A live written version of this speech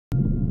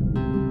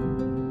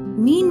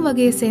மீன்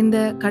வகையை சேர்ந்த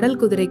கடல்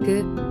குதிரைக்கு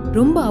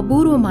ரொம்ப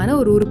அபூர்வமான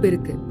ஒரு உறுப்பு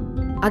இருக்கு.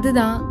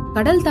 அதுதான்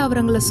கடல்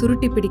தாவரங்களை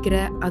சுருட்டி பிடிக்கிற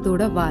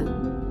அதோட வால்.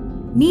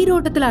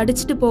 நீரோட்டத்துல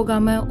அடிச்சிட்டு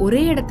போகாம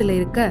ஒரே இடத்துல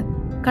இருக்க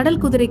கடல்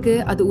குதிரைக்கு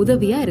அது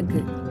உதவியா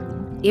இருக்கு.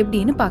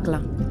 எப்படின்னு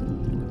பார்க்கலாம்.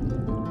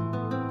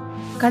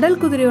 கடல்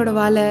குதிரையோட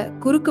வாலை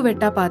குறுக்கு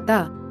வெட்டா பார்த்தா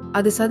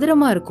அது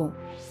சதுரமா இருக்கும்.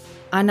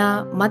 ஆனா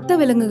மற்ற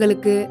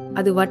விலங்குகளுக்கு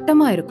அது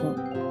வட்டமா இருக்கும்.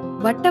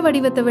 வட்ட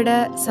வடிவத்தை விட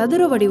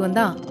சதுர வடிவம்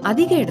தான்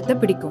அதிக இடத்தை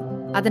பிடிக்கும்.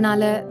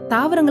 அதனால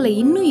தாவரங்களை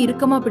இன்னும்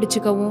இறுக்கமா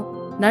பிடிச்சுக்கவும்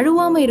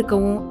நழுவாம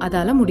இருக்கவும்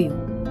அதால முடியும்.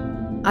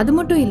 அது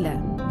மட்டும் இல்ல,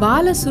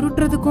 வாலை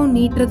சுருட்டுறதுக்கும்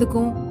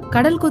நீட்டுறதுக்கும்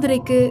கடல்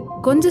குதிரைக்கு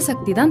கொஞ்சம்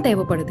சக்தி தான்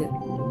தேவைப்படுது.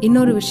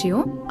 இன்னொரு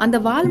விஷயம், அந்த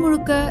வால்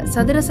முழுக்க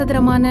சதுர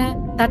சதுரமான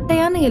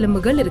தட்டையான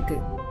எலும்புகள் இருக்கு.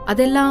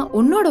 அதெல்லாம்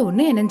ஒன்னோட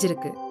ஒண்ணு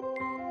இணைஞ்சிருக்கு.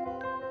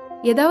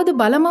 ஏதாவது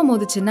பலமா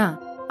மோதுச்சுன்னா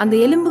அந்த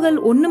எலும்புகள்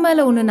ஒண்ணு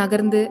மேல ஒண்ணு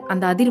நகர்ந்து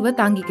அந்த அதிர்வை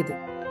தாங்கிக்குது.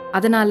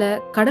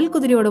 அதனால கடல்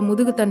குதிரையோட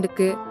முதுகு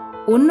தண்டுக்கு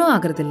ஒன்னும்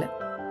ஆகுறது இல்ல.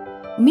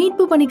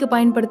 மீட்பு பணிக்கு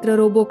பயன்படுத்துற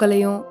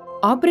ரோபோக்களையும்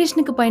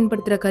ஆபரேஷனுக்கு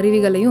பயன்படுத்துற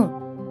கருவிகளையும்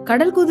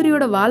கடல்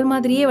குதிரையோட வால்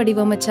மாதிரியே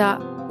வடிவமைச்சா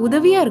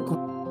உதவியா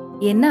இருக்கும்.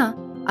 ஏன்னா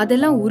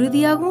அதெல்லாம்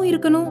உறுதியாகவும்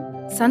இருக்கணும்,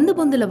 சந்து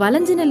பொந்துல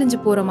வளைஞ்சு நெளிஞ்சு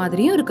போற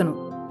மாதிரியும் இருக்கணும்.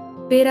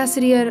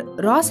 பேராசிரியர்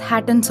ராஸ்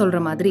ஹேட்டன் சொல்ற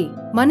மாதிரி,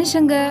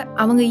 மனுஷங்க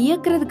அவங்க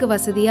இயக்குறதுக்கு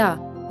வசதியா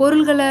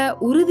பொருள்களை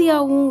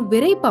உறுதியாவும்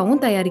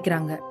விரைப்பாவும்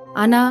தயாரிக்கிறாங்க.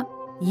 ஆனா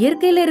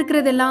இயற்கையில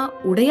இருக்கிறதெல்லாம்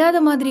உடையாத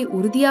மாதிரி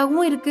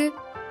உறுதியாகவும் இருக்கு,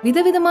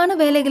 விதவிதமான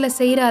வேலைகளை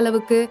செய்யற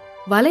அளவுக்கு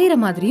வளையிற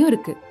மாதிரியும்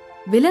இருக்கு.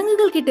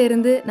 விலங்குகள் கிட்ட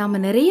இருந்து நாம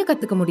நிறைய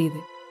கத்துக்க முடியுது.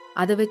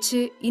 அதை வச்சு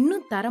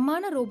இன்னும்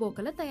தரமான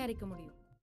ரோபோக்களை தயாரிக்க முடியும்.